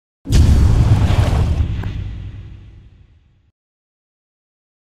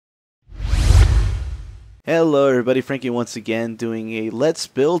Hello everybody, Frankie once again doing a Let's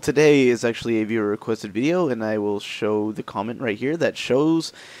Build. Today is actually a viewer requested video, and I will show the comment right here that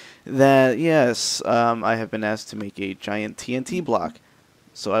shows that yes, I have been asked to make a giant TNT block.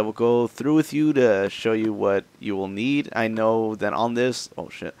 So I will go through with you to show you what you will need. I know that on this,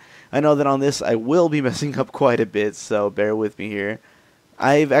 I will be messing up quite a bit, so bear with me here.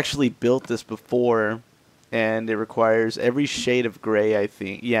 I've actually built this before, and it requires every shade of gray, I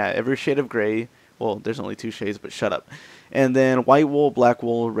think. Yeah, every shade of gray. Well, there's only two shades, but shut up. And then white wool, black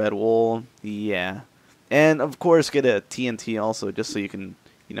wool, red wool. Yeah. And, of course, get a TNT also, just so you can,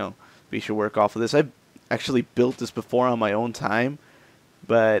 be sure to work off of this. I've actually built this before on my own time,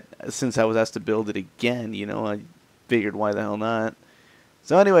 but since I was asked to build it again, I figured why the hell not.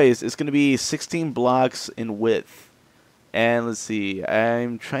 So anyways, it's going to be 16 blocks in width. And let's see,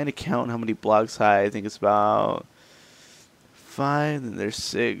 I'm trying to count how many blocks high. I think it's about 5, then there's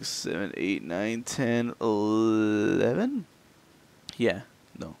 6, 7, 8, 9, 10, 11? Yeah,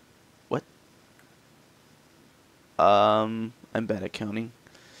 no. What? I'm bad at counting.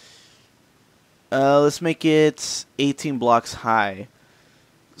 Let's make it 18 blocks high.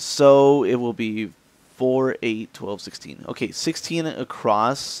 So it will be 4, 8, 12, 16. Okay, 16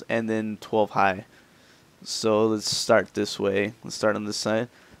 across and then 12 high. So let's start this way. Let's start on this side.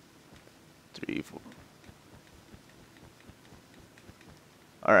 3, 4.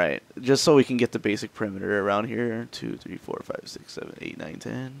 Alright, just so we can get the basic perimeter around here. 2, 3, 4, 5, 6, 7, 8, 9, 10,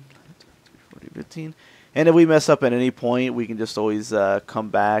 13, 14, 15. And if we mess up at any point, we can just always come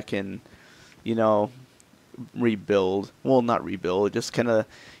back and, rebuild. Well, not rebuild, just kind of,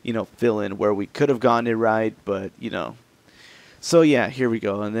 fill in where we could have gotten it right, but, So, yeah, here we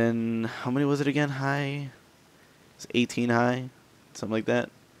go. And then, how many was it again? High? It's 18 high? Something like that?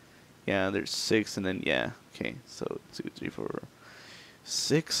 Yeah, there's 6, and then, yeah. Okay, so 2, 3, 4,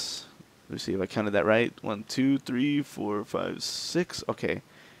 6. Let me see if I counted that right. 1, 2, 3, 4, 5, 6. Okay.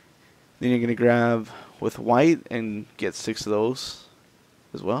 Then you're going to grab with white and get 6 of those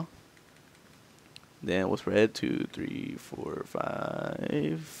as well. Then with red, 2, 3, 4,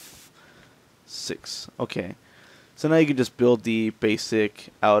 5, 6. Okay. So now you can just build the basic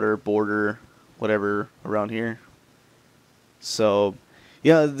outer border, whatever, around here. So,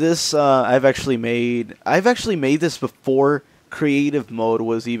 yeah, this I've actually made this before creative mode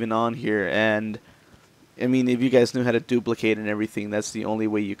was even on here, and I mean, if you guys knew how to duplicate and everything, that's the only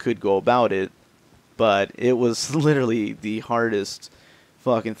way you could go about it. But it was literally the hardest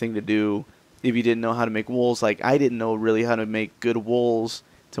fucking thing to do if you didn't know how to make wools. Like, I didn't know really how to make good wools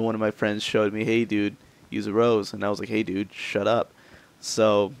until one of my friends showed me, hey dude, use a rose, and I was like, hey dude, shut up.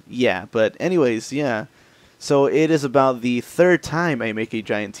 So yeah, but anyways, yeah, so it is about the 3rd time I make a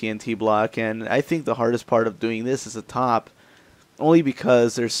giant TNT block, and I think the hardest part of doing this is the top, only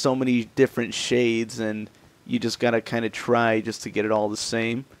because there's so many different shades and you just gotta kind of try just to get it all the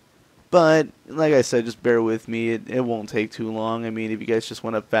same. But like I said, just bear with me, it won't take too long. I mean, if you guys just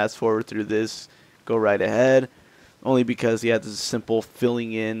want to fast forward through this, go right ahead, only because yeah, this is simple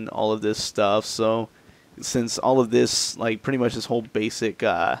filling in all of this stuff. So since all of this, like pretty much this whole basic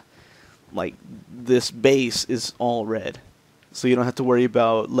like this base is all red, so you don't have to worry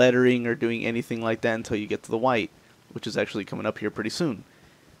about lettering or doing anything like that until you get to the white, which is actually coming up here pretty soon.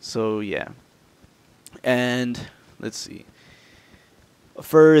 So yeah, and let's see,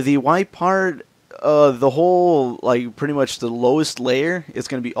 for the white part, the whole, like pretty much the lowest layer is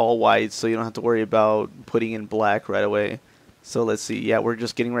going to be all white, so you don't have to worry about putting in black right away. So let's see, yeah, we're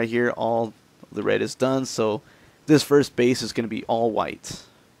just getting right here, all the red is done, so this first base is going to be all white.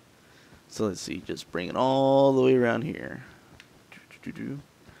 So let's see, just bring it all the way around here.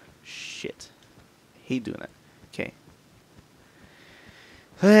 Shit. I hate doing that. Okay.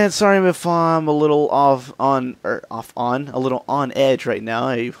 And sorry if I'm a little a little on edge right now.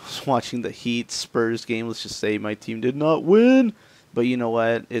 I was watching the Heat Spurs game. Let's just say my team did not win. But you know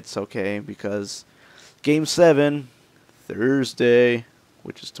what? It's okay, because Game 7, Thursday,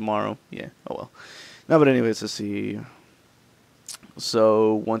 which is tomorrow. Yeah, oh well. No, but anyways, let's see.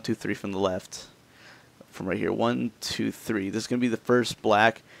 So 1, 2, 3 from the left, from right here. 1, 2, 3. This is gonna be the first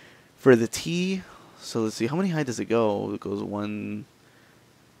black for the T. So let's see, how many high does it go? It goes 1,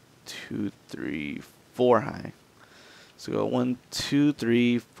 2, 3, 4 high. So go 1, 2,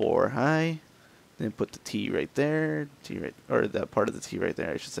 3, 4 high. Then put the T right there. T right, or that part of the T right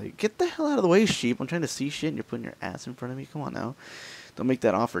there, I should say. Get the hell out of the way, sheep. I'm trying to see shit and you're putting your ass in front of me. Come on now. Don't make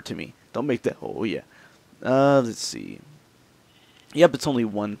that offer to me. Don't make that. Oh yeah. Let's see. Yep, it's only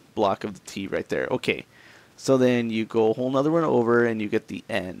one block of the T right there. Okay. So then you go a whole nother one over and you get the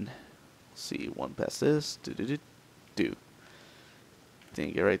N. Let's see, one past this. Do. Then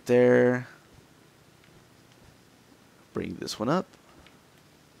you get right there. Bring this one up.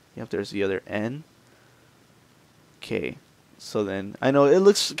 Yep, there's the other N. Okay, so then I know it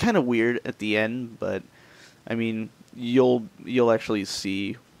looks kind of weird at the end, but I mean you'll actually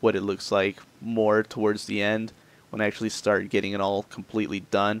see what it looks like more towards the end when I actually start getting it all completely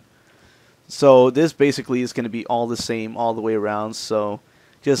done. So this basically is going to be all the same all the way around. So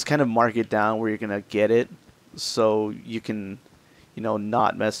just kind of mark it down where you're going to get it, so you can, you know,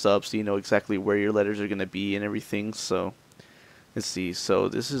 not mess up, so you know exactly where your letters are going to be and everything. So let's see. So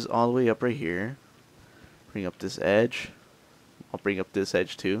this is all the way up right here. Bring up this edge. I'll bring up this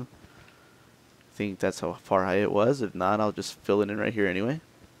edge too. I think that's how far high it was. If not, I'll just fill it in right here anyway.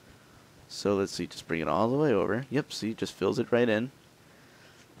 So let's see, just bring it all the way over. Yep, see, just fills it right in.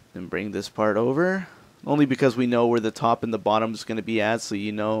 Then bring this part over. Only because we know where the top and the bottom is going to be at, so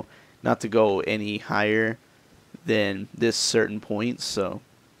you know not to go any higher than this certain point. So,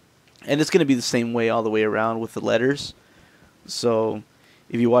 and it's going to be the same way all the way around with the letters. So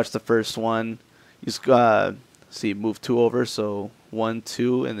if you watch the first one, you just see, move 2 over, so 1,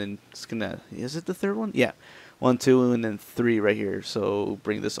 2, and then it's gonna, is it the third one? Yeah, 1, 2, and then 3 right here. So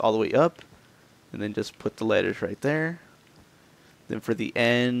bring this all the way up, and then just put the letters right there. Then for the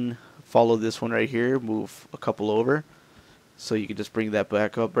N, follow this one right here, move a couple over, so you can just bring that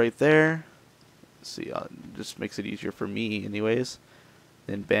back up right there. See, just makes it easier for me anyways.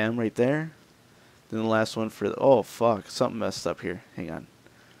 Then bam, right there. Then the last one for the, oh fuck, something messed up here. Hang on.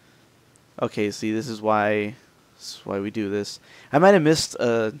 Okay, see, this is why we do this. I might have missed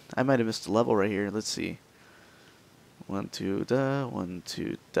a level right here. Let's see. 1, 2, da, 1,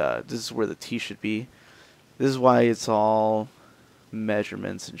 2, da. This is where the T should be. This is why it's all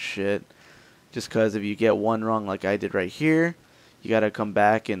measurements and shit. Just because if you get one wrong like I did right here, you gotta come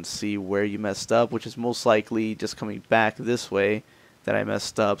back and see where you messed up, which is most likely just coming back this way that I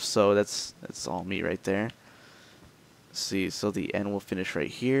messed up. So that's all me right there. Let's see, so the N will finish right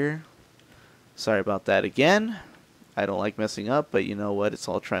here. Sorry about that again. I don't like messing up, but you know what? It's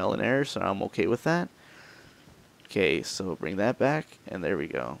all trial and error, so I'm okay with that. Okay, so bring that back, and there we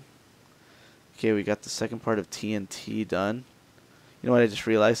go. Okay, we got the second part of TNT done. You know what I just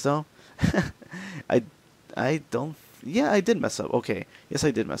realized, though? I don't... Yeah, I did mess up. Okay. Yes,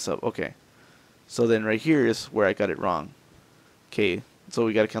 I did mess up. Okay. So then right here is where I got it wrong. Okay, so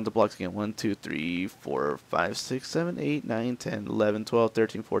we got to count the blocks again. 1, 2, 3, 4, 5, 6, 7, 8, 9, 10, 11, 12,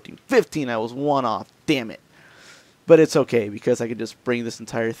 13, 14, 15. I was 1 off. Damn it. But it's okay because I can just bring this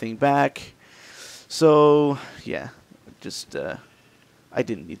entire thing back. So, yeah. Just, I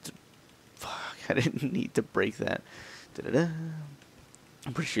didn't need to... Fuck, I didn't need to break that. Da-da-da.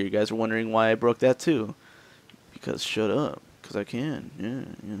 I'm pretty sure you guys are wondering why I broke that too. Because shut up. Because I can.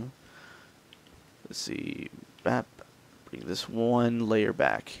 Yeah, you know. Let's see. Bap. Bring this one layer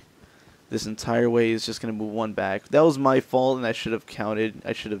back. This entire way is just going to move one back. That was my fault, and I should have counted.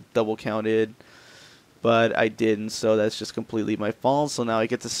 I should have double counted. But I didn't, so that's just completely my fault. So now I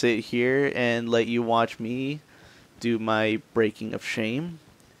get to sit here and let you watch me do my breaking of shame.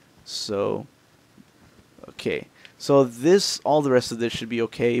 So, okay. So this, all the rest of this should be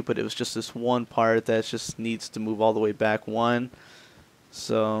okay, but it was just this one part that just needs to move all the way back 1.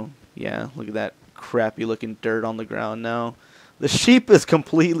 So, yeah, look at that crappy looking dirt on the ground now. The sheep is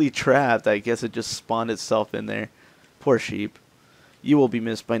completely trapped. I guess it just spawned itself in there. Poor sheep. You will be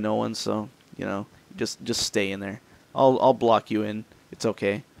missed by no one, so, you know, just stay in there. I'll block you in. It's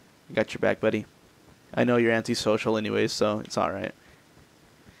okay. I got your back, buddy. I know you're antisocial anyway, so it's alright.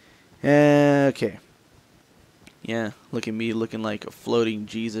 Okay. Yeah, look at me looking like a floating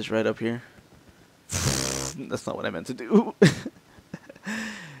Jesus right up here. That's not what I meant to do.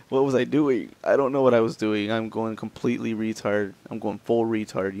 What was I doing? I don't know what I was doing. I'm going completely retard. I'm going full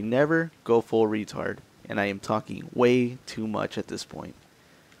retard. You never go full retard. And I am talking way too much at this point.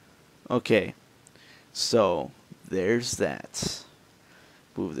 Okay. So, there's that.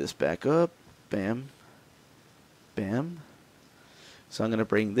 Move this back up. Bam. Bam. So I'm going to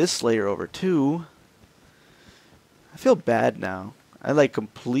bring this layer over too. I feel bad now. I like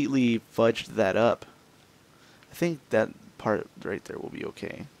completely fudged that up. I think that part right there will be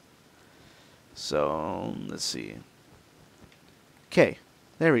okay. So, let's see. Okay,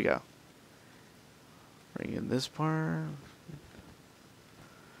 there we go. Bring in this part.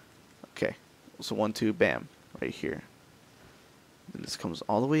 Okay, so 1, 2, bam, right here. Then this comes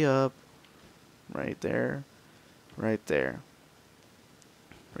all the way up, right there, right there.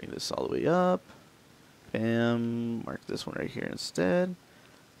 Bring this all the way up. Bam, mark this one right here instead.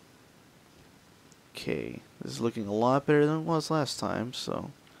 Okay, this is looking a lot better than it was last time,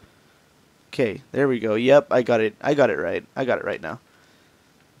 so. Okay, there we go. Yep, I got it. I got it right. I got it right now.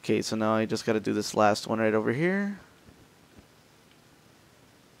 Okay, so now I just got to do this last one right over here.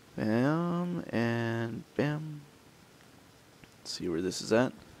 Bam, and bam. Let's see where this is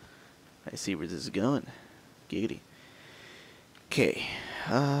at. I see where this is going. Giggity. Okay.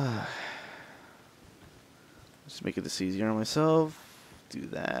 Just making this easier on myself. Do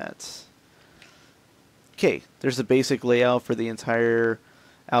that. Okay, there's a basic layout for the entire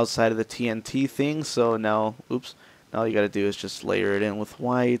outside of the TNT thing. So now, oops, now all you gotta do is just layer it in with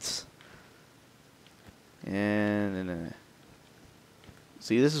white. And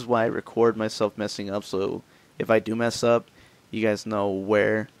see, this is why I record myself messing up. So if I do mess up, you guys know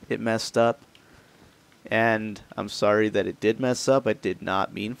where it messed up. And I'm sorry that it did mess up. I did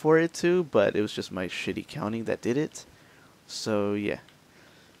not mean for it to, but it was just my shitty counting that did it. So yeah.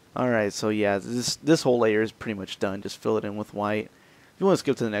 Alright, so yeah, this whole layer is pretty much done. Just fill it in with white. If you want to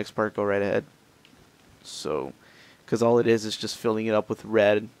skip to the next part, go right ahead. So, because all it is just filling it up with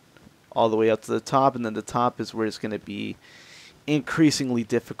red all the way up to the top, and then the top is where it's going to be increasingly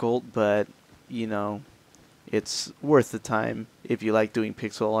difficult, but, you know, it's worth the time if you like doing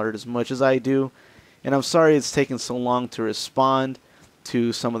pixel art as much as I do. And I'm sorry it's taken so long to respond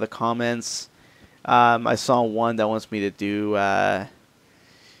to some of the comments. I saw one that wants me to do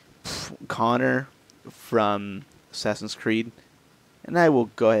Connor from Assassin's Creed, and I will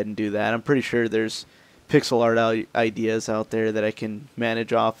go ahead and do that. I'm pretty sure there's pixel art ideas out there that I can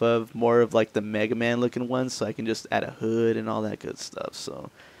manage off of, more of like the Mega Man looking ones, so I can just add a hood and all that good stuff. So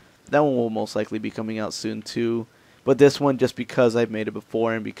that one will most likely be coming out soon too. But this one, just because I've made it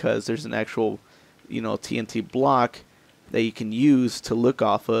before and because there's an actual, you know, TNT block that you can use to look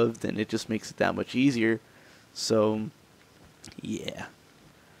off of, then it just makes it that much easier. So yeah.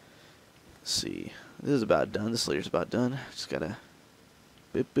 Let's see. This is about done. This layer's about done. Just gotta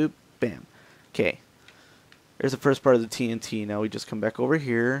boop boop bam. Okay. There's the first part of the TNT. Now we just come back over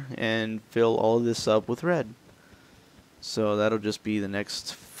here and fill all of this up with red. So that'll just be the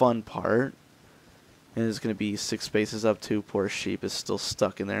next fun part. And it's going to be 6 spaces up too. Poor sheep is still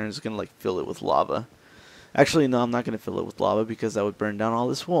stuck in there and it's going to like fill it with lava. Actually, no, I'm not going to fill it with lava because that would burn down all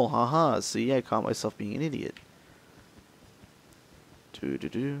this wool. Haha, see, I caught myself being an idiot.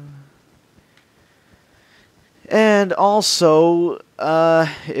 And also,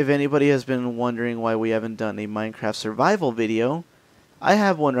 if anybody has been wondering why we haven't done a Minecraft survival video, I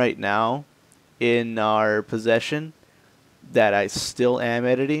have one right now in our possession that I still am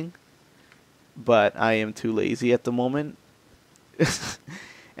editing, but I am too lazy at the moment.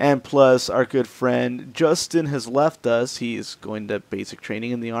 And plus, our good friend Justin has left us. He's going to basic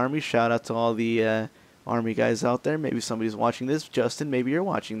training in the Army. Shout out to all the Army guys out there. Maybe somebody's watching this. Justin, maybe you're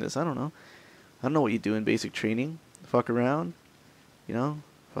watching this. I don't know. I don't know what you do in basic training. Fuck around, you know,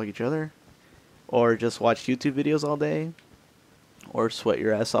 fuck each other, or just watch YouTube videos all day, or sweat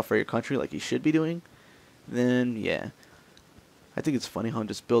your ass off for your country like you should be doing. Then yeah, I think it's funny how I'm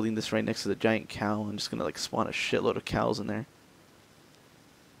just building this right next to the giant cow. I'm just gonna like spawn a shitload of cows in there.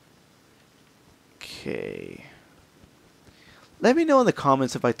 Okay. Let me know in the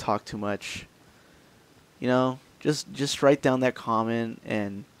comments if I talk too much. You know, just write down that comment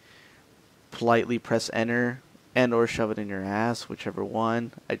and politely press enter and or shove it in your ass, whichever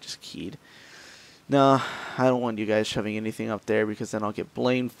one. I just keyed. No, I don't want you guys shoving anything up there because then I'll get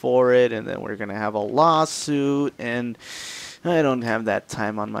blamed for it and then we're going to have a lawsuit and I don't have that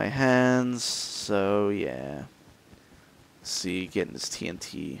time on my hands. So yeah. See, getting this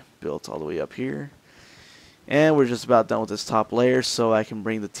TNT built all the way up here. And we're just about done with this top layer, so I can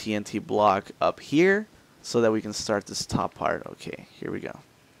bring the TNT block up here so that we can start this top part. Okay, here we go.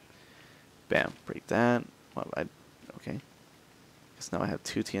 Bam, break that. Okay. Guess now I have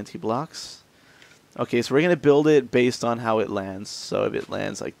 2 TNT blocks. Okay, so we're going to build it based on how it lands. So if it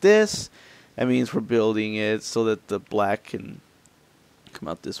lands like this, that means we're building it so that the black can come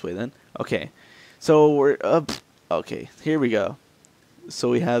out this way then. Okay, so we're up. Okay, here we go. So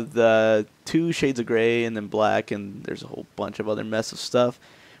we have the 2 shades of gray and then black, and there's a whole bunch of other mess of stuff.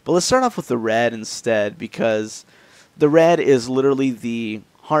 But let's start off with the red instead, because the red is literally the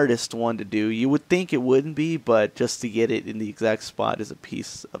hardest one to do. You would think it wouldn't be, but just to get it in the exact spot is a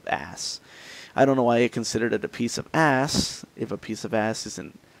piece of ass. I don't know why I considered it a piece of ass, if a piece of ass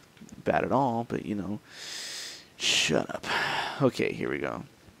isn't bad at all, but you know. Shut up. Okay, here we go.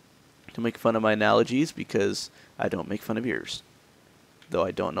 To make fun of my analogies, because I don't make fun of yours. Though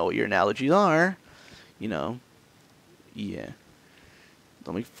I don't know what your analogies are, you know. Yeah.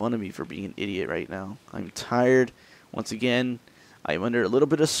 Don't make fun of me for being an idiot right now. I'm tired. Once again, I'm under a little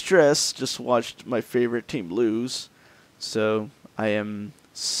bit of stress. Just watched my favorite team lose. So I am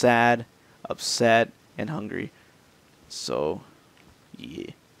sad, upset, and hungry. So,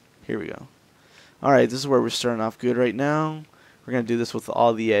 yeah. Here we go. Alright, this is where we're starting off good right now. We're going to do this with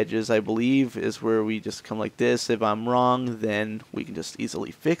all the edges, I believe, is where we just come like this. If I'm wrong, then we can just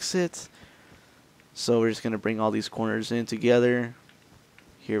easily fix it. So we're just going to bring all these corners in together.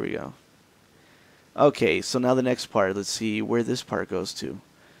 Here we go. Okay, so now the next part. Let's see where this part goes to.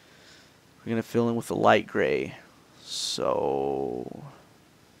 We're going to fill in with the light gray. So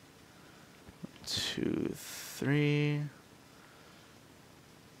 2, 3.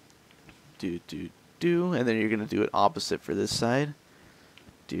 Do, and then you're going to do it opposite for this side.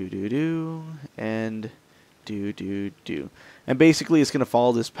 Do, and do. And basically it's going to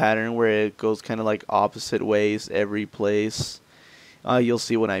follow this pattern where it goes kind of like opposite ways every place. You'll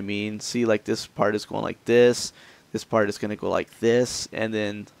see what I mean. See, like this part is going like this. This part is going to go like this. And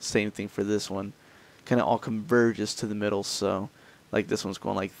then same thing for this one. Kind of all converges to the middle. So like this one's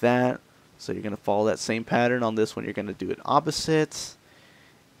going like that. So you're going to follow that same pattern. On this one you're going to do it opposite.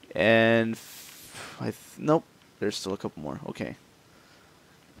 And nope, there's still a couple more. Okay.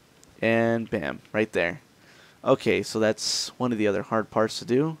 And bam, right there. Okay, so that's one of the other hard parts to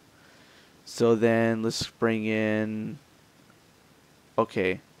do. So then let's bring in,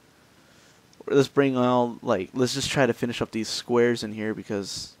 okay, let's bring all, like, let's just try to finish up these squares in here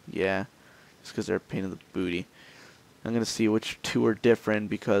because, yeah, just because they're a pain in the booty. I'm going to see which two are different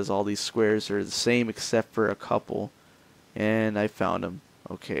because all these squares are the same except for a couple. And I found them.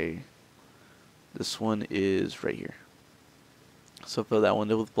 Okay. This one is right here. So fill that one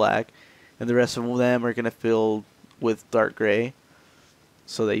with black. And the rest of them are going to fill with dark gray.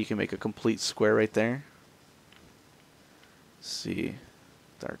 So that you can make a complete square right there. Let's see.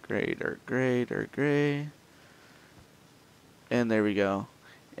 Dark gray, dark gray, dark gray. And there we go.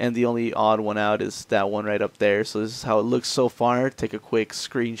 And the only odd one out is that one right up there. So this is how it looks so far. Take a quick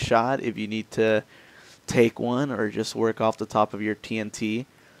screenshot if you need to take one or just work off the top of your TNT.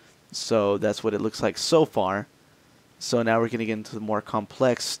 So that's what it looks like so far. So now we're going to get into the more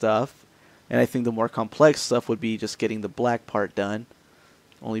complex stuff. And I think the more complex stuff would be just getting the black part done.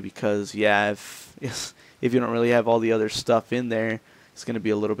 Only because, yeah, if you don't really have all the other stuff in there, it's going to be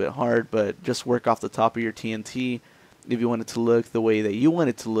a little bit hard. But just work off the top of your TNT. If you want it to look the way that you want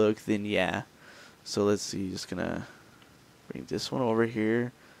it to look, then yeah. So let's see, just going to bring this one over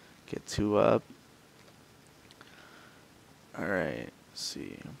here. Get 2 up. Alright, let's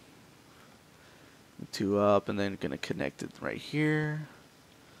see. 2 up, and then going to connect it right here.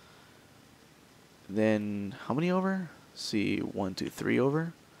 Then, how many over? Let's see, 1, 2, 3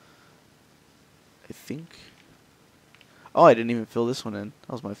 over. I think. Oh, I didn't even fill this one in.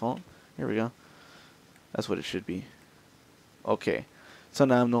 That was my fault. Here we go. That's what it should be. Okay, so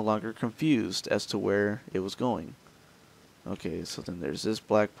now I'm no longer confused as to where it was going. Okay, so then there's this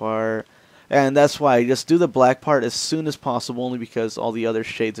black part. And that's why I just do the black part as soon as possible, only because all the other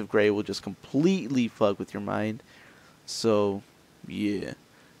shades of gray will just completely fuck with your mind. So, yeah.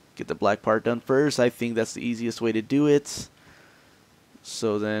 Get the black part done first. I think that's the easiest way to do it.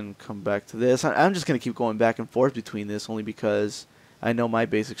 So then come back to this. I'm just going to keep going back and forth between this, only because I know my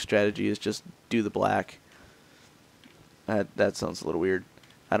basic strategy is just do the black. That sounds a little weird.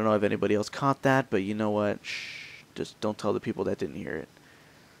 I don't know if anybody else caught that, but you know what? Shh, just don't tell the people that didn't hear it.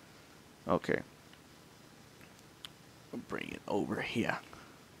 Okay. Bring it over here.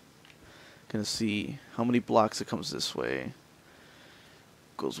 Gonna see how many blocks it comes this way.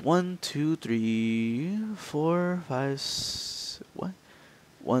 Goes 1, 2, 3, 4, 5, what?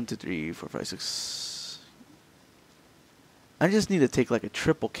 1, 2, 3, 4, 5, 6. I just need to take like a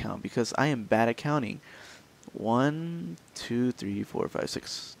triple count because I am bad at counting. 1, 2, 3, 4, 5,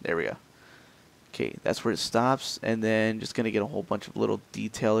 6. There we go. Okay, that's where it stops, and then just gonna get a whole bunch of little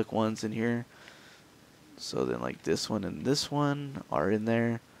detailic ones in here. So then like this one and this one are in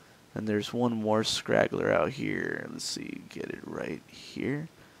there. And there's one more scraggler out here. Let's see, get it right here.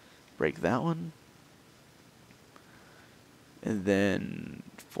 Break that one. And then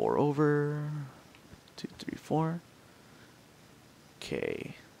 4 over. 2, 3, 4.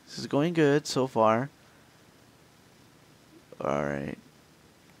 Okay. This is going good so far. Alright.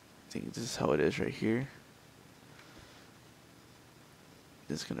 I think this is how it is right here.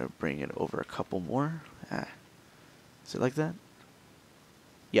 Just gonna bring it over a couple more. Is it like that?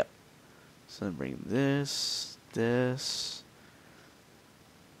 Yep. So then bring this,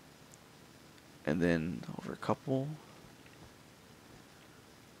 and then over a couple.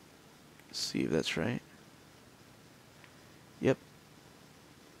 See if that's right. Yep.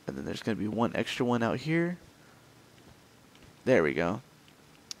 And then there's going to be one extra one out here. There we go.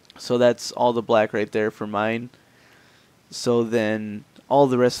 So that's all the black right there for mine. So then all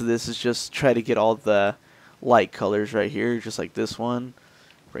the rest of this is just try to get all the light colors right here, just like this one.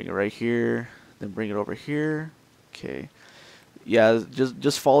 Bring it right here, then bring it over here. Okay. Yeah,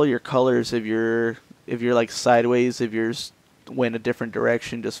 just follow your colors. If you're like sideways, if you're went a different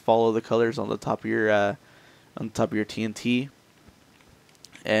direction, just follow the colors on the top of your TNT,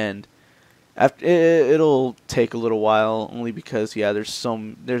 and after it'll take a little while, only because yeah,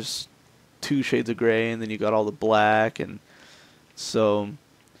 there's two shades of gray, and then you got all the black, and so.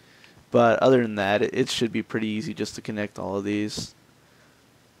 But other than that, it should be pretty easy just to connect all of these.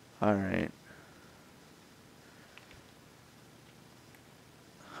 All right.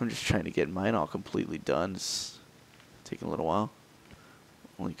 I'm just trying to get mine all completely done. It's taking a little while.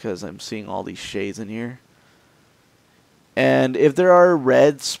 Only because I'm seeing all these shades in here. And if there are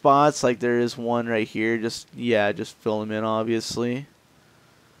red spots, like there is one right here, just fill them in, obviously.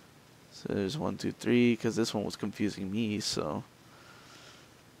 So there's 1, 2, 3, because this one was confusing me, so.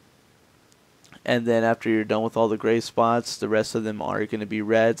 And then after you're done with all the gray spots, the rest of them are going to be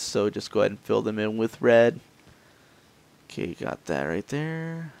red, so just go ahead and fill them in with red. Okay, got that right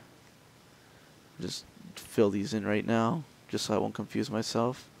there. Just fill these in right now, just so I won't confuse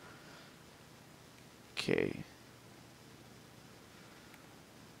myself. Okay.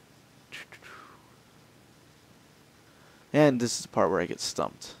 And this is the part where I get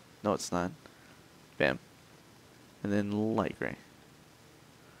stumped. No, it's not. Bam. And then light gray.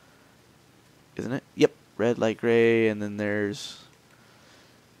 Isn't it? Yep. Red, light gray, and then there's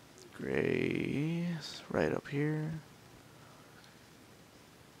gray right up here.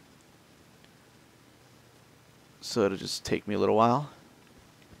 So it'll just take me a little while.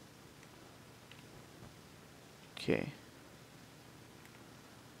 Okay.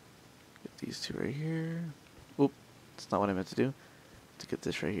 Get these two right here. Oop. That's not what I meant to do. To get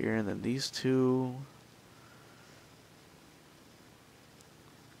this right here, and then these two.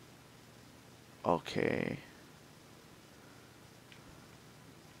 Okay.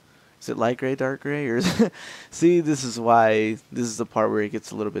 Is it light gray, dark gray, or is it see, this is why this is the part where it gets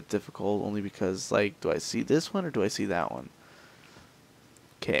a little bit difficult, only because, like, do I see this one or do I see that one?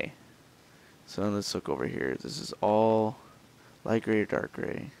 Okay. So let's look over here. This is all light gray or dark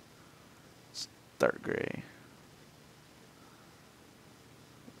gray? It's dark gray.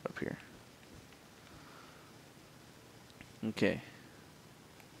 Up here. Okay.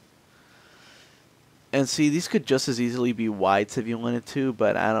 And see, these could just as easily be whites if you wanted to,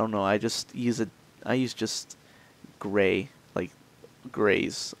 but I don't know. I use just gray, like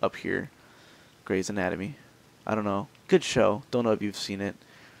grays up here. Grey's Anatomy. I don't know. Good show. Don't know if you've seen it.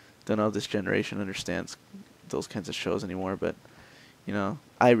 Don't know if this generation understands those kinds of shows anymore, but you know,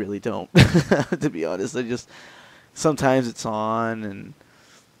 I really don't. To be honest, sometimes it's on and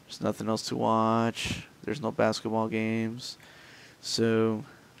there's nothing else to watch. There's no basketball games. So,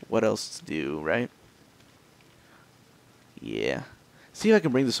 what else to do, right? Yeah. See if I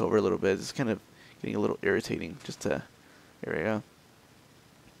can bring this over a little bit. It's kind of getting a little irritating. There we go.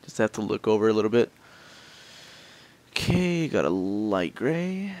 Just have to look over a little bit. Okay, got a light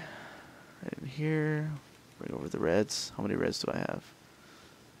gray right in here. Bring over the reds. How many reds do I have?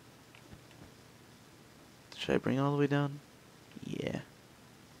 Should I bring it all the way down? Yeah.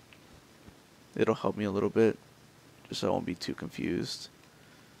 It'll help me a little bit, just so I won't be too confused.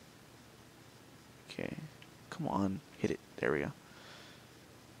 Okay. Come on. Hit it. There we go.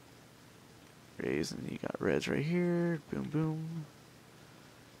 Grays, and you got reds right here. Boom, boom.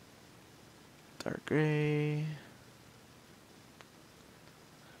 Dark gray.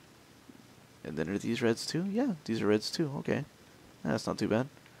 And then are these reds too? Yeah, these are reds too. Okay. That's not too bad.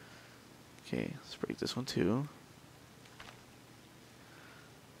 Okay, let's break this one too.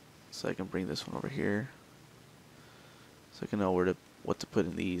 So I can bring this one over here. So I can know what to put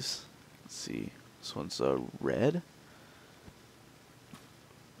in these. Let's see. This one's a red.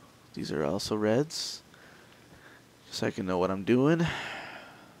 These are also reds. So I can know what I'm doing. Okay,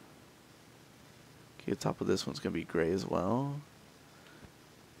 the top of this one's going to be gray as well.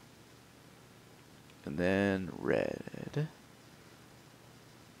 And then red.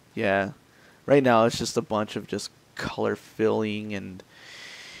 Yeah. Right now it's just a bunch of just color filling and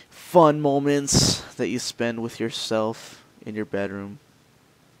fun moments that you spend with yourself in your bedroom.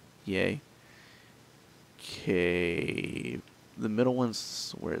 Yay. Okay. The middle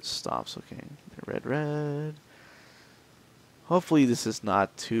one's where it stops. Okay. Red, red. Hopefully this is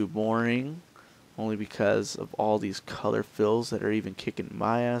not too boring. Only because of all these color fills that are even kicking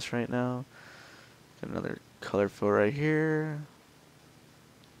my ass right now. Got another color fill right here.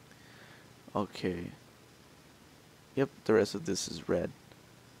 Okay. Yep, the rest of this is red.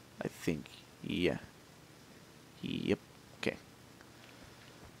 I think. Yeah. Yep. Okay.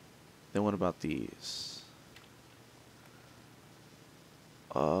 Then what about these?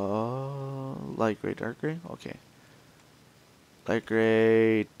 Light gray, dark gray? Okay. Light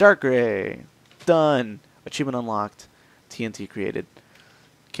gray, dark gray. Done. Achievement unlocked. TNT created.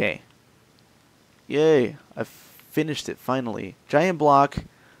 Okay. Yay. I finished it finally. Giant block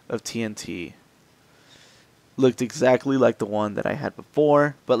of TNT. Looked exactly like the one that I had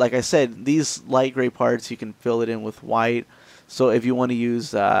before. But like I said, these light gray parts, you can fill it in with white. So if you want to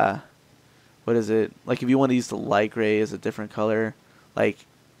use, what is it? Like if you want to use the light gray as a different color, like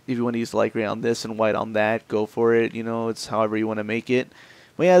if you want to use the light gray on this and white on that, go for it. You know, it's however you want to make it.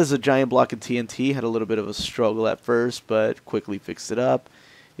 But yeah, this is a giant block of TNT. Had a little bit of a struggle at first, but quickly fixed it up.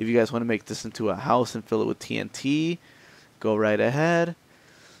 If you guys want to make this into a house and fill it with TNT, go right ahead.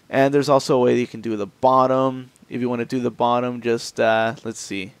 And there's also a way that you can do the bottom. If you want to do the bottom, just, let's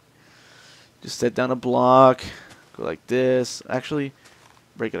see. Just set down a block. Go like this. Actually,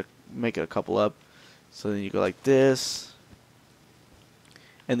 make it a couple up. So then you go like this.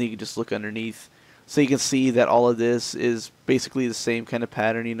 And then you can just look underneath. So you can see that all of this is basically the same kind of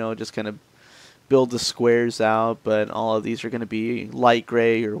pattern, you know, just kind of build the squares out. But all of these are going to be light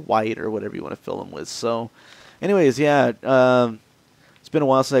gray or white or whatever you want to fill them with. So anyways, yeah. It's been a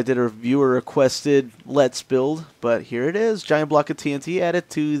while since I did a viewer requested Let's Build, but here it is. Giant block of TNT added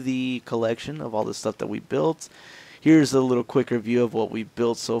to the collection of all the stuff that we built. Here's a little quick review of what we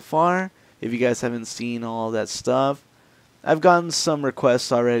built so far. If you guys haven't seen all that stuff, I've gotten some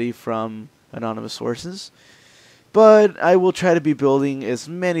requests already from anonymous sources, but I will try to be building as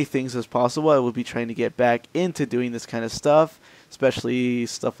many things as possible. I will be trying to get back into doing this kind of stuff, especially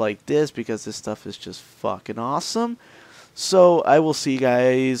stuff like this, because this stuff is just fucking awesome. So I will see you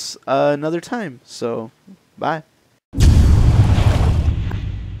guys another time. So, bye.